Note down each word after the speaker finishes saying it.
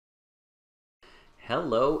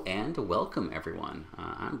Hello and welcome everyone.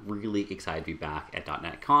 I'm really excited to be back at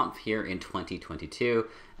 .NET Conf here in 2022,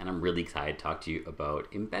 and I'm really excited to talk to you about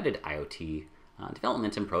embedded IoT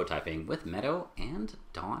development and prototyping with Meadow and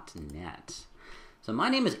 .NET. So my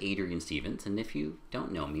name is Adrian Stevens, and if you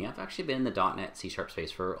don't know me, I've actually been in the .NET C#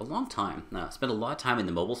 space for a long time. Spent a lot of time in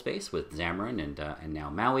the mobile space with Xamarin and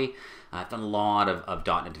now Maui. I've done a lot of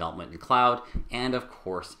 .NET development in cloud and of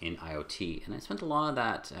course in IoT. And I spent a lot of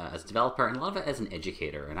that as a developer and a lot of it as an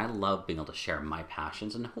educator. And I love being able to share my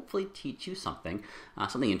passions and hopefully teach you something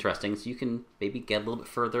interesting so you can maybe get a little bit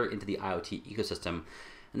further into the IoT ecosystem.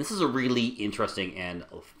 And this is a really interesting and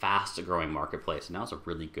fast-growing marketplace, and now is a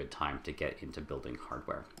really good time to get into building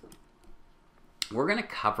hardware. We're going to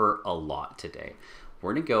cover a lot today.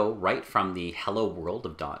 We're going to go right from the hello world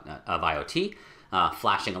of IoT,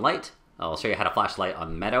 flashing a light. I'll show you how to flash a light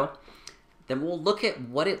on Meadow. Then we'll look at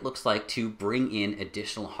what it looks like to bring in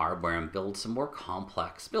additional hardware and build some more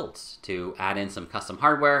complex builds, to add in some custom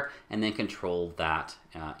hardware and then control that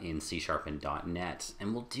in C# and .NET.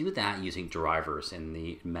 And we'll do that using drivers in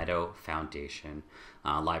the Meadow Foundation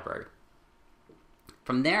library.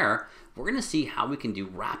 From there, we're going to see how we can do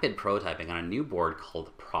rapid prototyping on a new board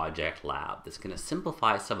called Project Lab. That's going to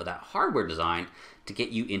simplify some of that hardware design to get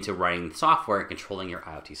you into writing software and controlling your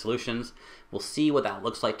IoT solutions. We'll see what that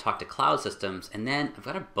looks like, talk to cloud systems, and then I've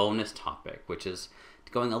got a bonus topic, which is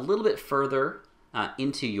going a little bit further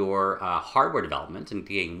into your hardware development and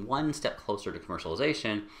getting one step closer to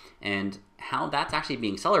commercialization, and how that's actually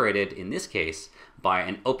being accelerated, in this case, by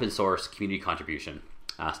an open source community contribution.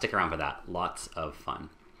 Stick around for that. Lots of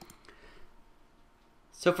fun.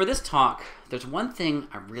 So for this talk, there's one thing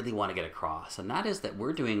I really want to get across, and that is that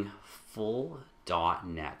we're doing full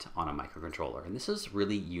 .NET on a microcontroller, and this is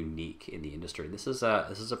really unique in the industry. This is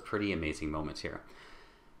a pretty amazing moment here.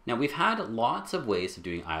 Now, we've had lots of ways of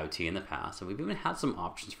doing IoT in the past, and we've even had some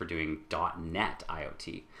options for doing .NET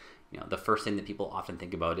IoT. You know, the first thing that people often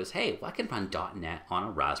think about is, hey, well, I can run .NET on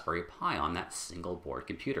a Raspberry Pi on that single board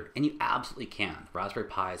computer. And you absolutely can. Raspberry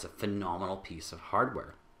Pi is a phenomenal piece of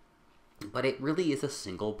hardware. But it really is a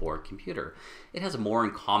single board computer. It has more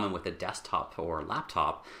in common with a desktop or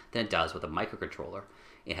laptop than it does with a microcontroller.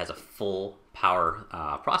 It has a full power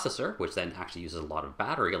processor, which then actually uses a lot of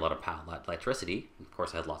battery, a lot of electricity. Of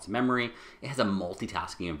course, it has lots of memory. It has a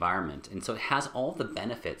multitasking environment. And so it has all the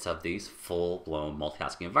benefits of these full-blown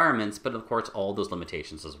multitasking environments, but of course, all those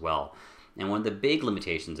limitations as well. And one of the big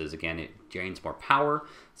limitations is, again, it drains more power,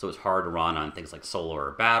 so it's hard to run on things like solar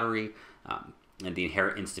or battery. And the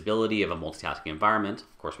inherent instability of a multitasking environment.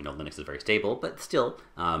 Of course, we know Linux is very stable, but still,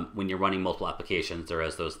 when you're running multiple applications, there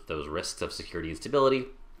is those risks of security and stability.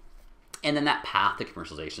 And then that path to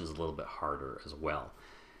commercialization is a little bit harder as well.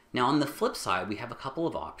 Now, on the flip side, we have a couple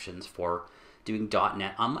of options for doing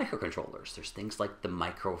 .NET on microcontrollers. There's things like the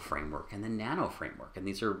micro framework and the nano framework, and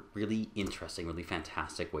these are really interesting, really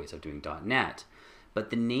fantastic ways of doing .NET. But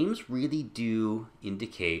the names really do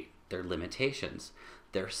indicate their limitations.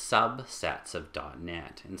 They're subsets of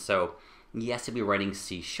 .NET. And so, yes, if you're writing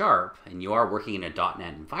C# and you are working in a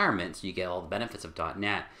 .NET environment, so you get all the benefits of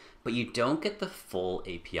 .NET, but you don't get the full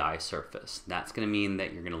API surface. That's going to mean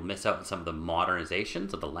that you're going to miss out on some of the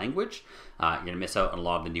modernizations of the language. You're going to miss out on a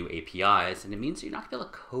lot of the new APIs, and it means you're not going to be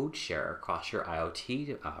able to code share across your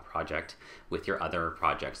IoT project with your other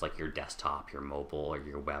projects like your desktop, your mobile, or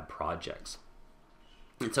your web projects.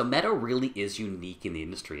 And so Meadow really is unique in the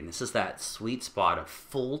industry, and this is that sweet spot of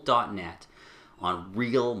full .NET on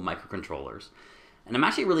real microcontrollers. And I'm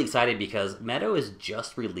actually really excited because Meadow has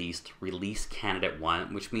just released Release Candidate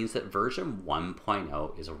 1, which means that version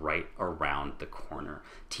 1.0 is right around the corner.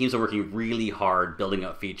 Teams are working really hard, building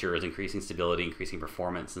out features, increasing stability, increasing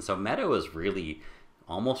performance, and so Meadow is really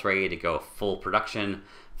almost ready to go full production,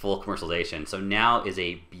 full commercialization. So now is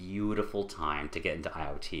a beautiful time to get into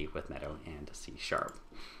IoT with Meadow and C#.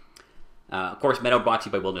 Of course, Meadow brought to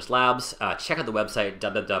you by Wilderness Labs. Check out the website,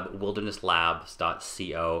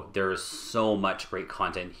 www.wilderness.labs.co. There's so much great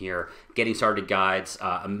content here. Getting started guides,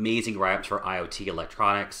 amazing write-ups for IoT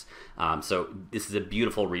electronics. So this is a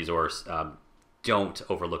beautiful resource. Don't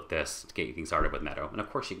overlook this to get you getting started with Meadow. And of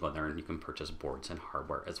course, you can go there and you can purchase boards and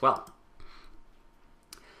hardware as well.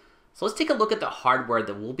 So let's take a look at the hardware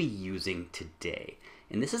that we'll be using today.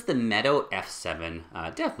 And this is the Meadow F7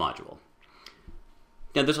 dev module.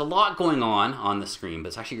 Now, there's a lot going on the screen, but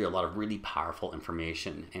it's actually a lot of really powerful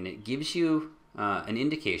information, and it gives you an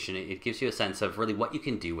indication. It gives you a sense of really what you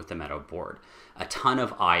can do with the Meadow board. A ton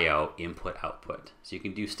of I/O input output. So you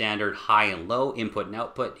can do standard high and low input and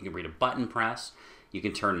output. You can read a button press. You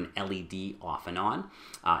can turn an LED off and on.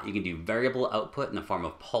 You can do variable output in the form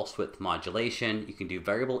of pulse width modulation. You can do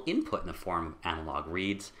variable input in the form of analog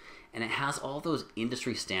reads. And it has all those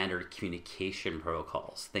industry standard communication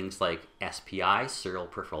protocols, things like SPI, Serial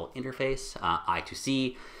Peripheral Interface,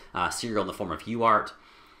 I2C, serial in the form of UART.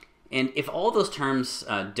 And if all those terms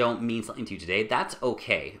don't mean something to you today, that's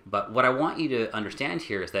okay. But what I want you to understand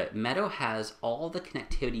here is that Meadow has all the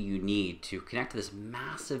connectivity you need to connect to this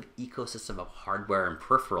massive ecosystem of hardware and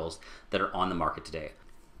peripherals that are on the market today.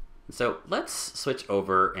 So let's switch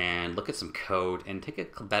over and look at some code and take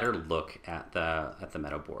a better look at the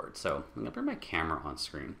Meadow board. So I'm gonna bring my camera on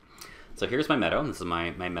screen. So here's my Meadow. This is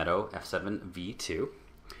my Meadow F7V2.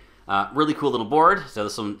 Really cool little board. So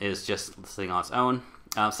this one is just sitting on its own.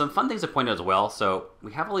 Some fun things to point out as well. So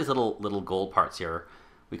we have all these little gold parts here.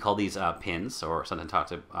 We call these pins, or sometimes talked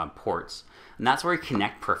to ports, and that's where we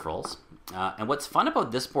connect peripherals. And what's fun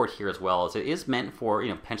about this board here as well is it is meant for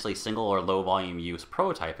potentially single or low volume use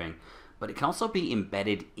prototyping, but it can also be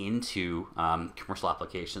embedded into commercial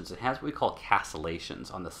applications. It has what we call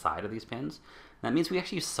castellations on the side of these pins. That means we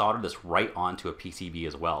actually solder this right onto a PCB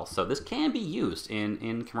as well. So this can be used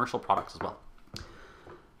in commercial products as well.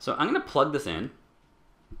 So I'm going to plug this in.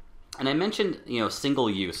 And I mentioned, single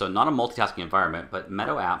use, so not a multitasking environment, but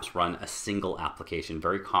Meadow apps run a single application,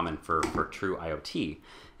 very common for true IoT.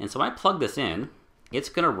 And so when I plug this in, it's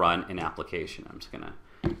going to run an application. I'm just going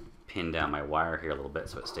to pin down my wire here a little bit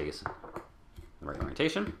so it stays in the right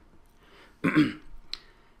orientation.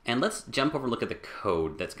 And let's jump over and look at the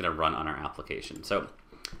code that's going to run on our application. So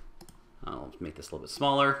I'll make this a little bit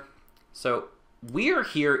smaller. So we are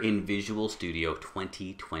here in Visual Studio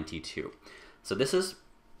 2022. So this is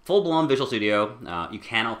full-blown Visual Studio. You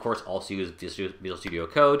can, of course, also use Visual Studio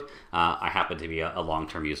Code. I happen to be a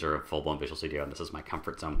long-term user of full-blown Visual Studio, and this is my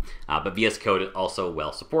comfort zone. But VS Code is also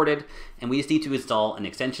well supported, and we just need to install an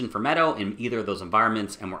extension for Meadow in either of those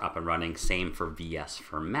environments, and we're up and running. Same for VS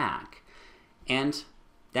for Mac. And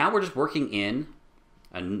now we're just working in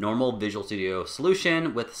a normal Visual Studio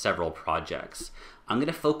solution with several projects. I'm going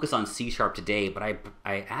to focus on C# today, but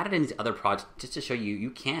I added in these other projects just to show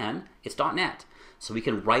you it's .NET. So we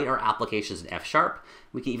can write our applications in F#.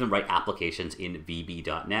 We can even write applications in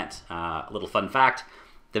VB.NET. A little fun fact,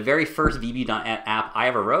 the very first VB.NET app I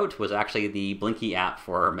ever wrote was actually the Blinky app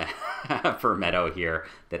for Meadow here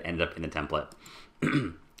that ended up in the template.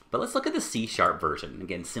 But let's look at the C# version.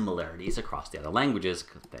 Again, similarities across the other languages,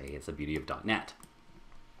 because it's the beauty of .NET.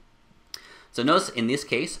 So notice in this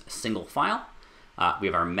case, single file. We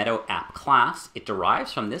have our Meadow app class. It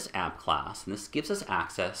derives from this app class, and this gives us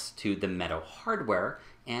access to the Meadow hardware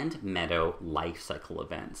and Meadow lifecycle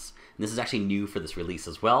events. And this is actually new for this release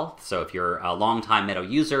as well. So if you're a longtime Meadow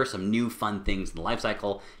user, some new fun things in the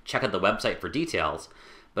lifecycle, check out the website for details.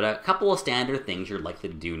 But a couple of standard things you're likely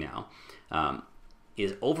to do now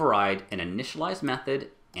is override an initialize method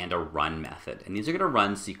and a run method. And these are going to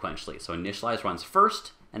run sequentially. So initialize runs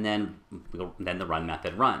first, and then the run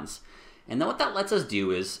method runs. And then what that lets us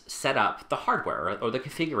do is set up the hardware or the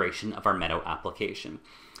configuration of our Meadow application.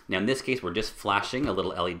 Now in this case, we're just flashing a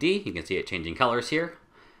little LED. You can see it changing colors here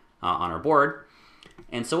on our board.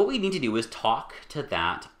 And so what we need to do is talk to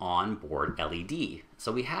that onboard LED.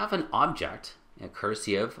 So we have an object,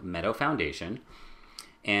 courtesy of Meadow Foundation,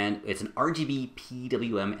 and it's an RGB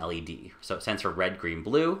PWM LED. So it stands for red, green,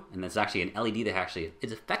 blue, and it's actually an LED that actually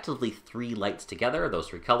is effectively 3 lights together, those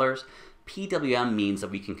 3 colors. PWM means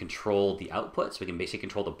that we can control the output, so we can basically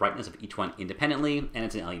control the brightness of each one independently, and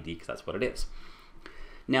it's an LED because that's what it is.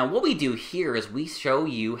 Now what we do here is we show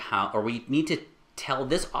you how, or we need to tell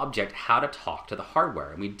this object how to talk to the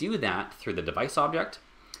hardware, and we do that through the device object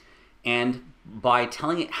and by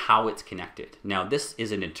telling it how it's connected. Now this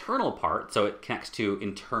is an internal part, so it connects to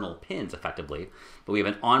internal pins effectively, but we have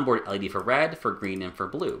an onboard LED for red, for green, and for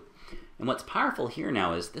blue. And what's powerful here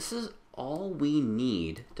now is this is all we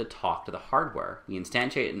need to talk to the hardware. We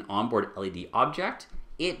instantiate an onboard LED object.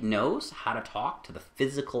 It knows how to talk to the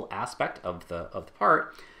physical aspect of the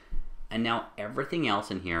part, and now everything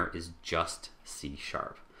else in here is just C#.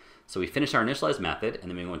 So we finish our initialize method, and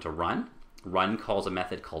then we go into run. Run calls a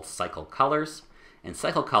method called cycle colors, and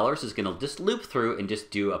cycle colors is going to just loop through and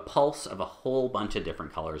just do a pulse of a whole bunch of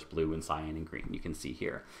different colors, blue and cyan and green, you can see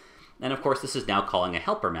here. And of course this is now calling a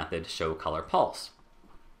helper method, show color pulse.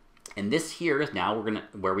 And this here is now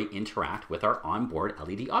where we interact with our onboard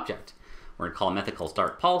LED object. We're going to call a method called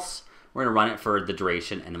start pulse. We're going to run it for the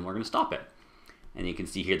duration, and then we're going to stop it. And you can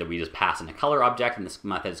see here that we just pass in a color object, and this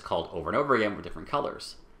method is called over and over again with different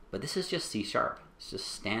colors. But this is just C#. It's just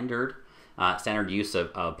standard use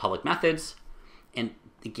of public methods. And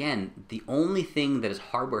again, the only thing that is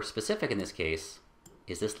hardware specific in this case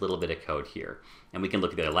is this little bit of code here. And we can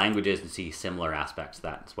look at the other languages and see similar aspects of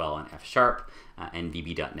that as well on F# and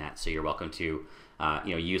VB.NET. So you're welcome to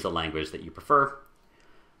use the language that you prefer.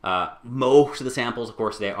 Most of the samples, of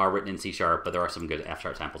course, they are written in C#, but there are some good F#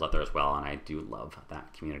 samples out there as well, and I do love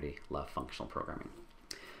that community, love functional programming.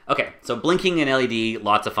 Okay, so blinking and LED,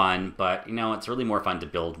 lots of fun, but it's really more fun to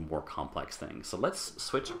build more complex things. So let's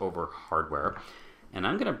switch over hardware, and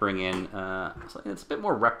I'm gonna bring in something that's a bit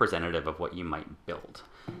more representative of what you might build.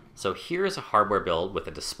 So here's a hardware build with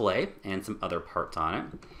a display and some other parts on it.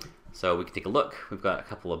 So we can take a look. We've got a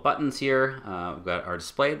couple of buttons here. We've got our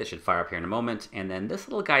display that should fire up here in a moment. And then this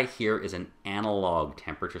little guy here is an analog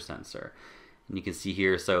temperature sensor. And you can see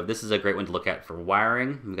here, so this is a great one to look at for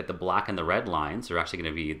wiring. We've got the black and the red lines. They're actually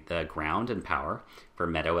going to be the ground and power. For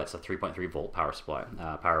Meadow, it's a 3.3 volt power supply,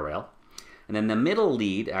 power rail. And then the middle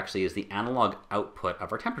lead actually is the analog output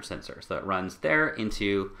of our temperature sensor. So it runs there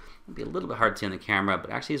into, it'll be a little bit hard to see on the camera, but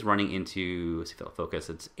actually is running into, let's see if it'll focus,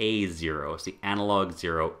 it's A0. It's the analog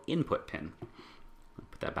 0 input pin.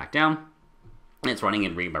 Put that back down. And it's running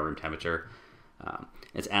in read by room temperature.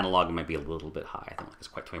 It's analog, it might be a little bit high. I don't think it's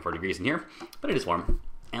quite 24 degrees in here, but it is warm.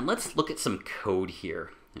 And let's look at some code here.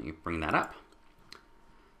 Let me bring that up.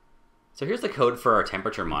 So here's the code for our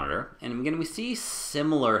temperature monitor, and again, we see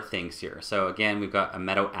similar things here. So again, we've got a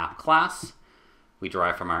Meadow app class. We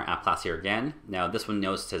derive from our app class here again. Now this one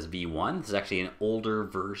knows it says V1. This is actually an older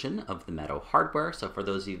version of the Meadow hardware. So for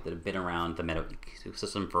those of you that have been around the Meadow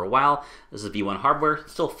ecosystem for a while, this is V1 hardware,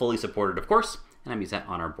 still fully supported, of course, and I'm using that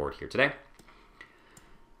on our board here today.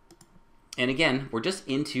 And again, we're just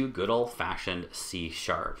into good old-fashioned C#.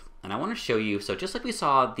 And I want to show you, so just like we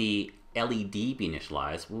saw the LED be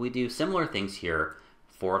initialized, we do similar things here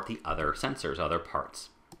for the other sensors, other parts.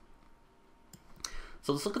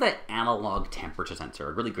 So let's look at that analog temperature sensor,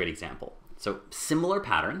 a really great example. So similar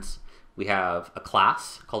patterns. We have a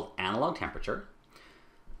class called analog temperature,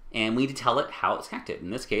 and we need to tell it how it's connected.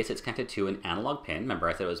 In this case, it's connected to an analog pin. Remember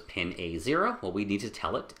I said it was pin A0? Well, we need to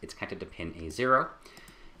tell it it's connected to pin A0.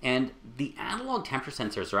 And the analog temperature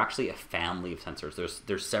sensors are actually a family of sensors.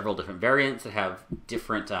 There's several different variants that have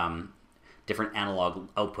different analog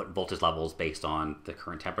output voltage levels based on the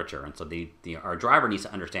current temperature. And so our driver needs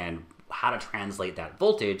to understand how to translate that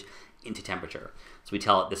voltage into temperature. So we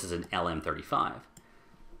tell it this is an LM35.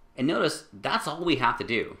 And notice that's all we have to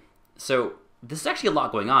do. So this is actually a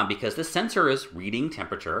lot going on because this sensor is reading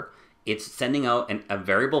temperature. It's sending out a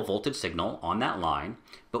variable voltage signal on that line,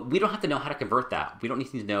 but we don't have to know how to convert that. We don't need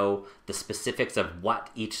to know the specifics of what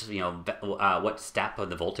each, what step of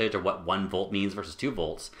the voltage or what 1 volt means versus 2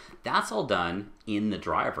 volts. That's all done in the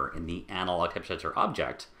driver, in the analog temperature sensor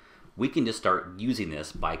object. We can just start using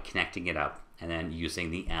this by connecting it up and then using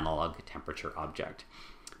the analog temperature object.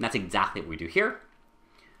 And that's exactly what we do here.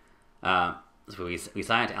 So we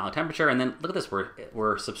assign it to analog temperature, and then look at this,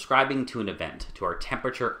 we're subscribing to an event, to our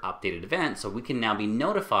temperature updated event, so we can now be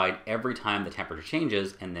notified every time the temperature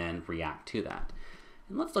changes and then react to that.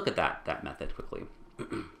 And let's look at that method quickly.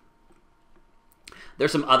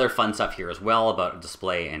 There's some other fun stuff here as well about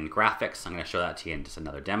display and graphics. I'm going to show that to you in just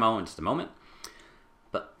another demo in just a moment.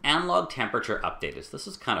 But analog temperature updated, so this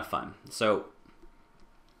is kind of fun. So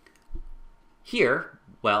here,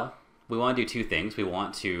 well, we want to do two things. We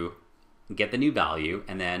want to get the new value,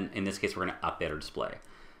 and then in this case we're going to update our display.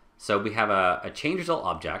 So we have a change result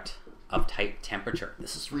object of type temperature.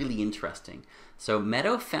 This is really interesting. So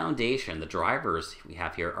Meadow Foundation, the drivers we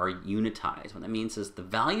have here are unitized. What that means is the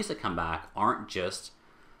values that come back aren't just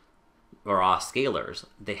raw scalars,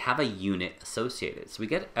 they have a unit associated. So we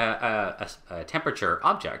get a temperature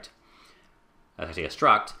object, actually a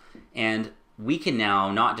struct, and we can now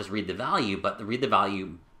not just read the value, but read the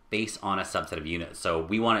value based on a subset of units. So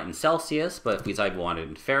we want it in Celsius, but if we decide we want it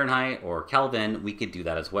in Fahrenheit or Kelvin, we could do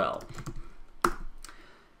that as well.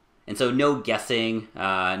 And so no guessing,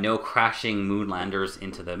 no crashing moon landers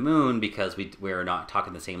into the moon because we're not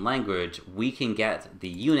talking the same language. We can get the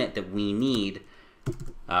unit that we need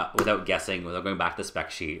without guessing, without going back to the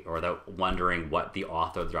spec sheet, or without wondering what the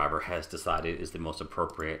author of the driver has decided is the most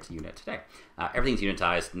appropriate unit today. Everything's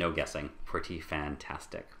unitized, no guessing. Pretty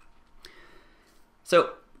fantastic.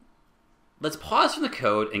 So let's pause from the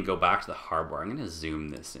code and go back to the hardware. I'm going to zoom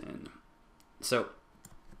this in. So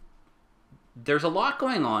there's a lot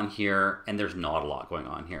going on here, and there's not a lot going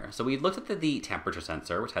on here. So we looked at the temperature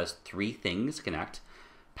sensor, which has 3 things to connect: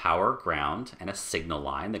 power, ground, and a signal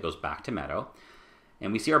line that goes back to Meadow.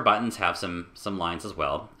 And we see our buttons have some lines as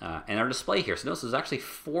well. And our display here, so notice there's actually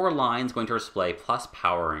 4 lines going to our display plus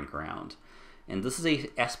power and ground. And this is a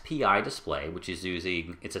SPI display, which is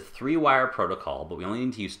using, it's a 3-wire protocol, but we only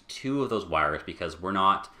need to use 2 of those wires because we're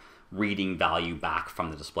not reading value back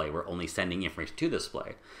from the display. We're only sending information to the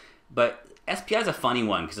display. But SPI is a funny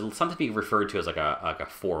one because it'll sometimes be referred to as like a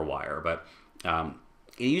 4-wire, but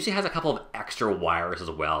it usually has a couple of extra wires as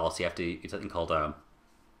well. So you have to use something called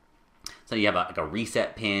so you have like a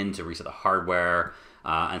reset pin to reset the hardware,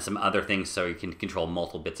 and some other things so you can control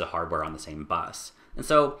multiple bits of hardware on the same bus. And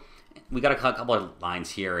so we got a couple of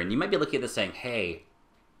lines here, and you might be looking at this saying, hey,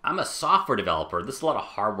 I'm a software developer. This is a lot of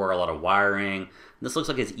hardware, a lot of wiring. This looks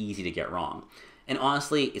like it's easy to get wrong. And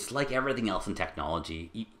honestly, it's like everything else in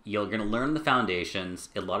technology. You're going to learn the foundations.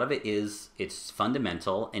 A lot of it it's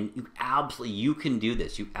fundamental, and you can do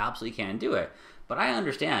this. You absolutely can do it. But I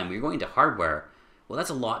understand when you're going to hardware, well, that's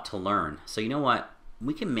a lot to learn. So you know what?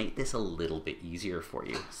 We can make this a little bit easier for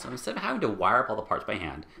you. So instead of having to wire up all the parts by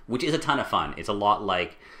hand, which is a ton of fun, it's a lot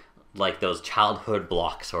like those childhood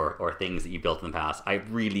blocks or things that you built in the past. I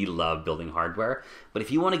really love building hardware. But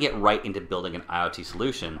if you want to get right into building an IoT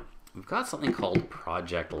solution, we've got something called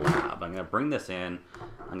Project Lab. I'm going to bring this in.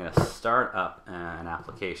 I'm going to start up an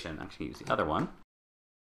application. I'm actually use the other one.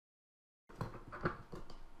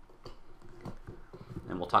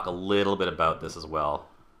 And we'll talk a little bit about this as well.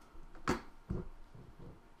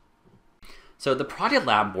 So the Project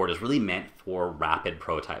Lab board is really meant for rapid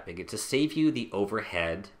prototyping. It's to save you the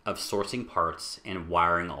overhead of sourcing parts and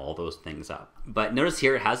wiring all those things up. But notice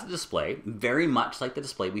here it has a display, very much like the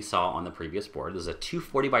display we saw on the previous board. There's a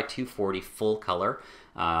 240 by 240 full color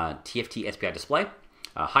TFT SPI display.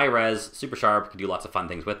 High res, super sharp, can do lots of fun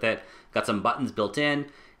things with it. Got some buttons built in,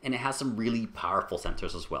 and it has some really powerful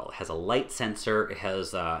sensors as well. It has a light sensor. It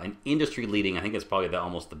has an industry-leading, I think it's probably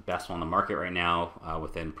almost the best one on the market right now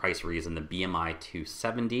within price reason, the BMI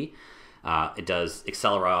 270. It does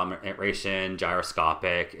acceleration,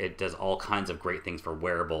 gyroscopic. It does all kinds of great things for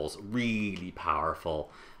wearables. Really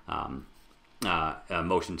powerful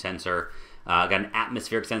motion sensor. Got an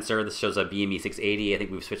atmospheric sensor. This shows a BME 680. I think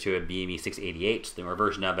we've switched to a BME 688, so the newer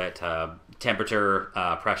version of it. Temperature,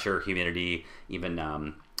 pressure, humidity, even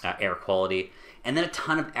air quality, and then a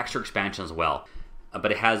ton of extra expansion as well.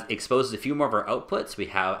 But it exposes a few more of our outputs. We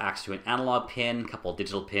have access to an analog pin, a couple of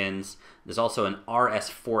digital pins. There's also an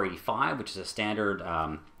RS485, which is a standard,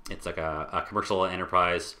 it's like a commercial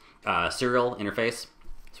enterprise serial interface.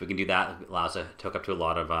 So we can do that. It allows us to hook up to a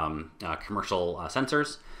lot of commercial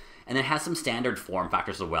sensors. And then it has some standard form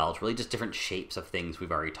factors as well. It's really just different shapes of things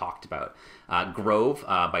we've already talked about. Grove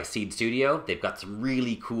by Seed Studio. They've got some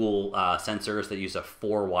really cool sensors that use a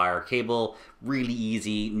 4-wire cable. Really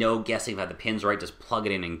easy. No guessing if I have the pins right. Just plug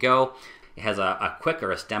it in and go. It has a quick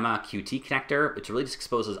or a stemma QT connector, which really just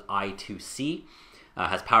exposes I2C.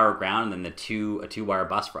 Has power ground and then a 2-wire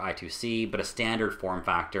bus for I2C, but a standard form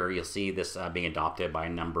factor. You'll see this being adopted by a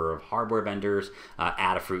number of hardware vendors.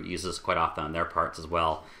 Adafruit uses quite often on their parts as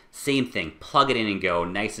well. Same thing, plug it in and go,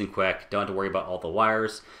 nice and quick. Don't have to worry about all the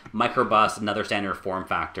wires. Microbus, another standard form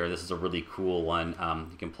factor. This is a really cool one.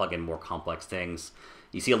 You can plug in more complex things.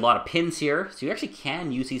 You see a lot of pins here, so you actually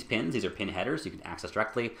can use these pins. These are pin headers you can access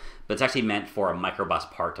directly, but it's actually meant for a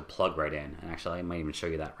microbus part to plug right in. And actually, I might even show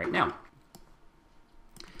you that right now.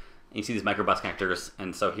 And you see these microbus connectors,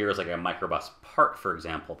 and so here's like a microbus part, for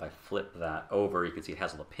example. If I flip that over, you can see it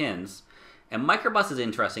has all the pins. And microbus is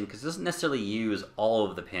interesting because it doesn't necessarily use all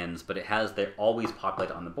of the pins, but they're always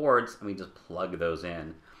populated on the boards, and we just plug those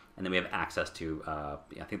in. And then we have access to, I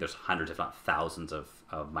think there's hundreds, if not thousands of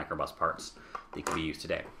microbus parts that can be used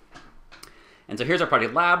today. And so here's our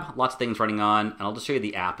Project Lab, lots of things running on, and I'll just show you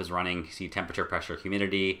the app is running. You see temperature, pressure,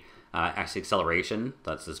 humidity, actually acceleration,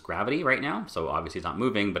 that's this gravity right now. So obviously it's not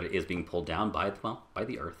moving, but it is being pulled down by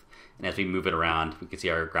the Earth. And as we move it around, we can see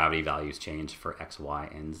our gravity values change for X, Y,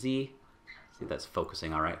 and Z. See if that's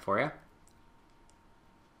focusing all right for you.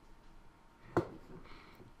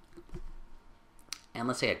 And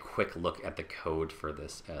let's take a quick look at the code for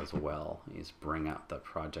this as well. Let me just bring up the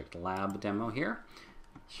Project Lab demo here.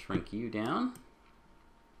 Shrink you down.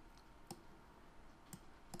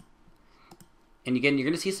 And again, you're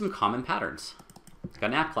going to see some common patterns. It's got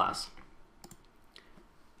an app class.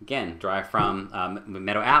 Again, derived from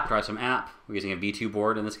Meadow app, derives from app. We're using a V2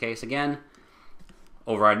 board in this case again.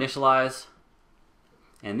 Override initialize.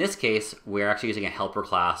 In this case, we're actually using a helper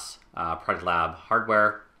class, Project Lab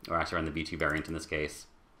hardware. We're actually running the V2 variant in this case.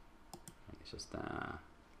 It's just, there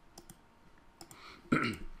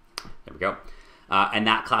we go. And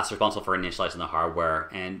that class is responsible for initializing the hardware.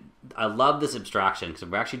 And I love this abstraction because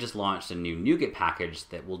we actually just launched a new NuGet package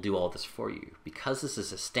that will do all this for you. Because this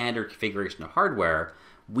is a standard configuration of hardware,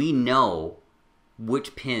 we know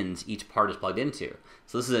which pins each part is plugged into.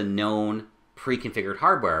 So this is a known pre-configured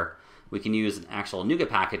hardware, we can use an actual NuGet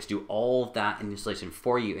package to do all of that installation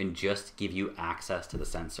for you and just give you access to the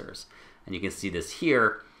sensors. And you can see this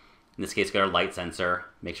here. In this case, we got our light sensor,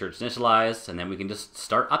 make sure it's initialized, and then we can just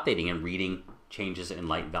start updating and reading changes in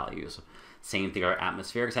light values. Same thing, our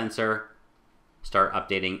atmospheric sensor, start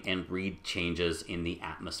updating and read changes in the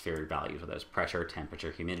atmospheric values, whether it's pressure,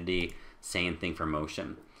 temperature, humidity. Same thing for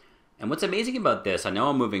motion. And what's amazing about this, I know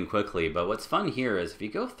I'm moving quickly, but what's fun here is if you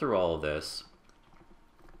go through all of this,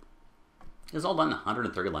 it's all done in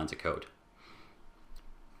 130 lines of code.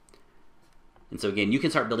 And so again, you can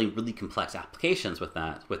start building really complex applications with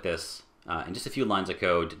this in just a few lines of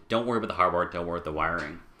code. Don't worry about the hardware, don't worry about the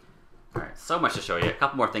wiring. All right, so much to show you. A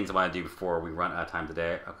couple more things I want to do before we run out of time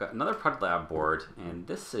today. I've got another product lab board, and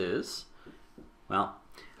this is, well,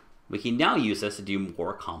 we can now use this to do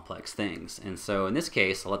more complex things. And so in this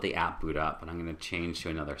case, I'll let the app boot up, and I'm going to change to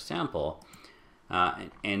another sample.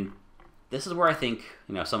 And this is where I think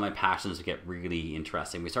some of my passions get really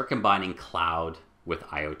interesting. We start combining cloud with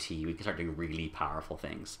IoT. We can start doing really powerful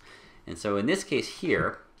things. And so in this case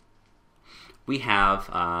here, we have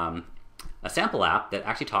a sample app that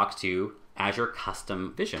actually talks to Azure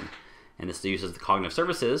Custom Vision. And this uses the cognitive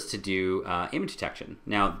services to do image detection.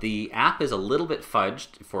 Now, the app is a little bit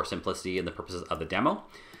fudged for simplicity and the purposes of the demo,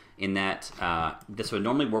 in that this would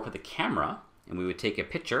normally work with a camera, and we would take a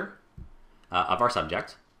picture of our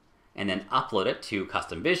subject, and then upload it to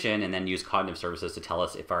Custom Vision, and then use cognitive services to tell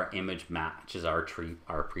us if our image matches our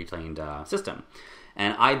pre-trained system.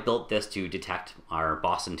 And I built this to detect our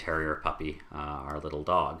Boston Terrier puppy, our little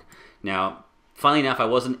dog. Now, funnily enough, I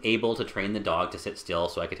wasn't able to train the dog to sit still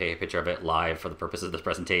so I could take a picture of it live for the purposes of this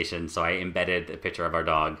presentation, so I embedded a picture of our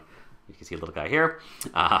dog. You can see a little guy here,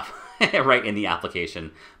 right in the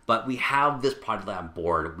application. But we have this product lab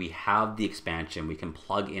board, we have the expansion, we can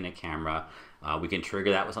plug in a camera, we can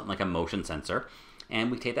trigger that with something like a motion sensor, and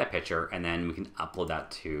we take that picture and then we can upload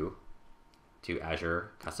that to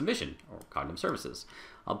Azure Custom Vision or Cognitive Services.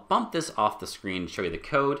 I'll bump this off the screen, show you the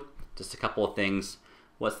code, just a couple of things.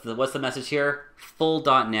 What's the message here? Full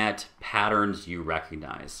 .NET patterns you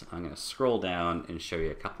recognize. I'm going to scroll down and show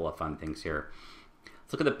you a couple of fun things here.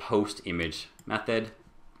 Let's look at the post image method.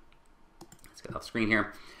 Let's get off screen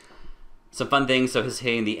here. Some fun things. So it's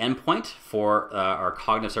hitting the endpoint for our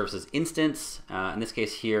cognitive services instance. In this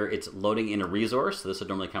case here, it's loading in a resource. So this would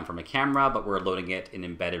normally come from a camera, but we're loading it in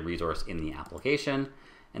an embedded resource in the application.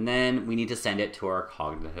 And then we need to send it to our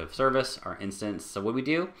cognitive service, our instance. So what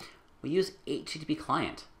do? We use HTTP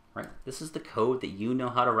client, right? This is the code that you know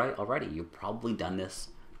how to write already. You've probably done this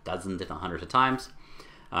dozens, if not hundreds of times.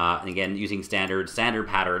 And again, using standard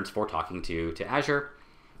patterns for talking to Azure.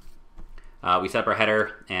 We set up our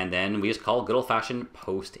header, and then we just call good old-fashioned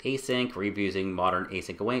post async. We're using modern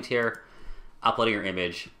async await here, uploading our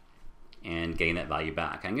image, and getting that value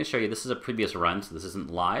back. I'm going to show you, this is a previous run, so this isn't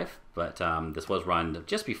live, but this was run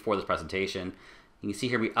just before this presentation. You can see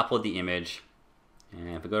here we upload the image, and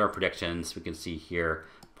if we go to our predictions, we can see here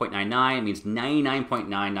 0.99 means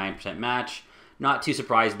 99.99% match. Not too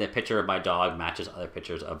surprising, the picture of my dog matches other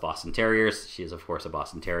pictures of Boston Terriers. She is, of course, a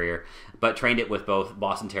Boston Terrier, but trained it with both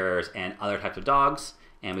Boston Terriers and other types of dogs,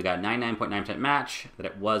 and we got 99.9% match that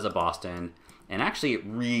it was a Boston, and actually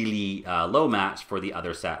really low match for the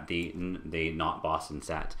other set, the not Boston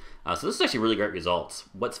set. So this is actually really great results.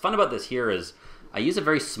 What's fun about this here is I use a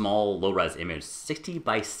very small low-res image, 60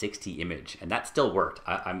 by 60 image, and that still worked.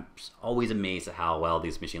 I'm always amazed at how well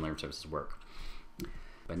these machine learning services work.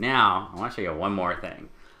 But now, I want to show you one more thing.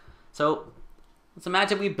 So let's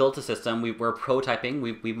imagine we built a system, we're prototyping,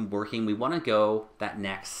 we've been working, we want to go that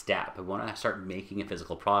next step. We want to start making a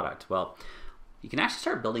physical product. Well, you can actually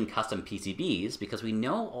start building custom PCBs because we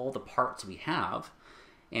know all the parts we have.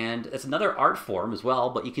 And it's another art form as well,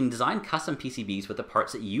 but you can design custom PCBs with the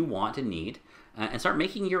parts that you want and need and start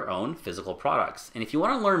making your own physical products. And if you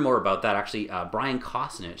want to learn more about that, actually, Brian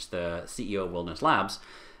Kosnich, the CEO of Wilderness Labs,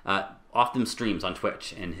 often streams on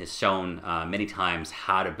Twitch and has shown many times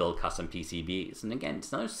how to build custom PCBs. And again,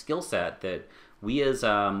 it's another skill set that we as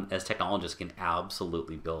technologists can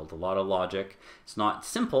absolutely build. A lot of logic. It's not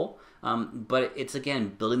simple, but it's,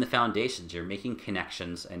 again, building the foundations. You're making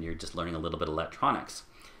connections and you're just learning a little bit of electronics.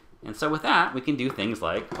 And so with that, we can do things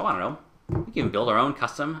like, I don't know, we can build our own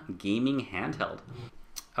custom gaming handheld.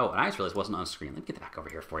 Oh, and I just realized it wasn't on screen. Let me get that back over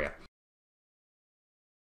here for you.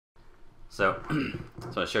 So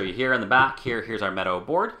I'll show you here on the back. Here's our Meadow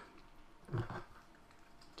board.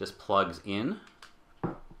 Just plugs in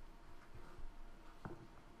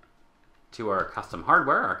to our custom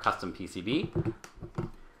hardware, our custom PCB.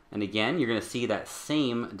 And again, you're going to see that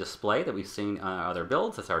same display that we've seen on other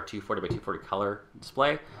builds. That's our 240 by 240 color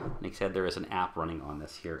display. Like I said, there is an app running on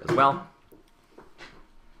this here as well.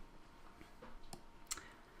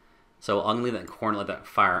 So I'm going to leave that in the corner, let that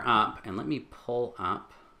fire up, and let me pull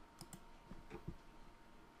up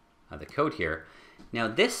the code here. Now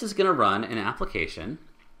this is going to run an application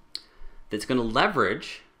that's going to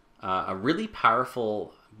leverage a really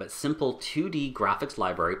powerful but simple 2D graphics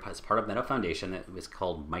library as part of Meadow Foundation that was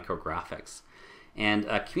called Micrographics. And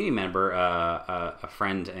a community member, a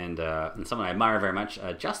friend, and someone I admire very much,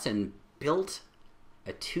 Justin, built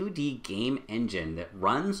a 2D game engine that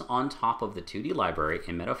runs on top of the 2D library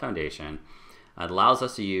in Meadow Foundation. It allows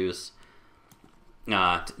us to use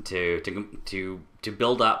to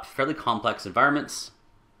build up fairly complex environments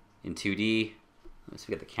in 2D. Let's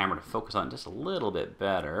get the camera to focus on it just a little bit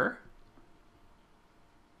better.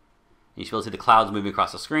 You should be able to see the clouds moving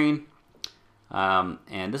across the screen.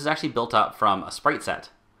 And this is actually built up from a sprite set.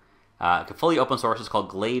 Fully open source. It's called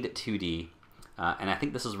Glade 2D. And I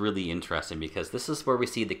think this is really interesting because this is where we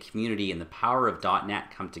see the community and the power of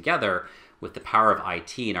 .NET come together with the power of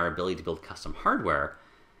IT and our ability to build custom hardware.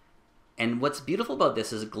 And what's beautiful about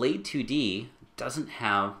this is Glade 2D doesn't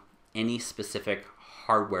have any specific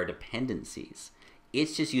hardware dependencies.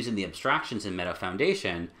 It's just using the abstractions in Meadow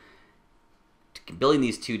Foundation, building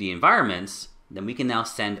these 2D environments, then we can now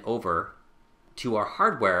send over to our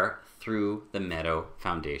hardware through the Meadow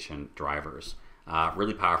Foundation drivers.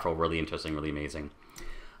 Really powerful, really interesting, really amazing.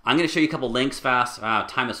 I'm going to show you a couple links fast.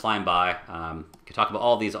 Time is flying by. Could talk about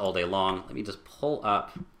all these all day long. Let me just pull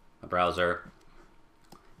up a browser.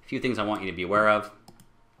 A few things I want you to be aware of.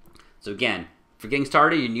 So again, if you're getting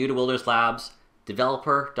started, you're new to Wilderness Labs,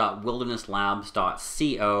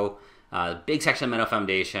 developer.wildernesslabs.co. Big section of Meadow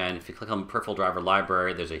Foundation. If you click on Peripheral Driver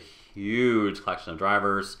Library, there's a huge collection of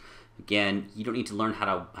drivers. Again, you don't need to learn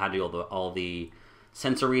how to do all the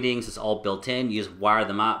sensor readings. It's all built in. You just wire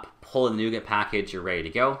them up, pull in the NuGet package, you're ready to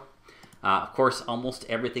go. Of course, almost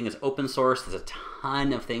everything is open source. There's a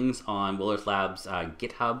ton of things on Wilderness Labs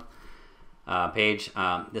GitHub page.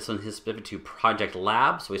 This one is specific to Project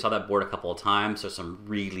Lab, so we saw that board a couple of times. There's some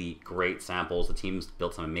really great samples. The team's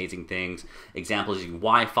built some amazing things. Examples using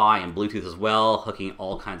Wi-Fi and Bluetooth as well, hooking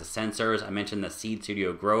all kinds of sensors. I mentioned the Seed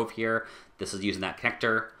Studio Grove here. This is using that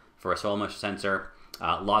connector for a soil moisture sensor.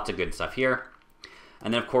 Lots of good stuff here.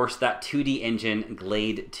 And then, of course, that 2D engine,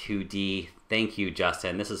 Glade 2D. Thank you,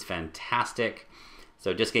 Justin. This is fantastic.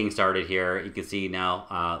 So just getting started here, you can see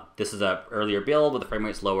now this is an earlier build with the frame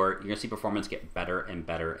rates lower. You're going to see performance get better and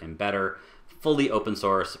better and better. Fully open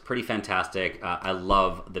source, pretty fantastic. I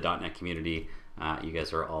love the .NET community. You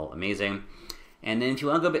guys are all amazing. And then if you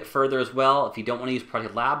want to go a bit further as well, if you don't want to use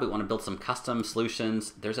Project Lab, but want to build some custom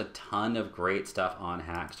solutions, there's a ton of great stuff on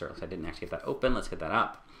Hackster. I didn't actually get that open. Let's get that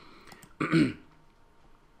up.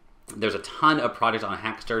 There's a ton of projects on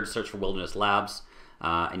Hackster. To search for Wilderness Labs,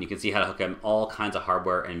 and you can see how to hook in all kinds of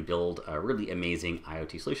hardware and build really amazing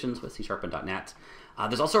IoT solutions with C# and .NET.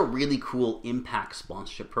 There's also a really cool impact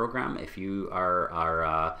sponsorship program. If you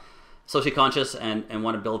are socially conscious and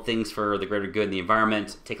want to build things for the greater good in the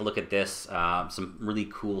environment, take a look at this. Some really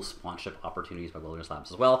cool sponsorship opportunities by Wilderness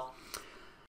Labs as well.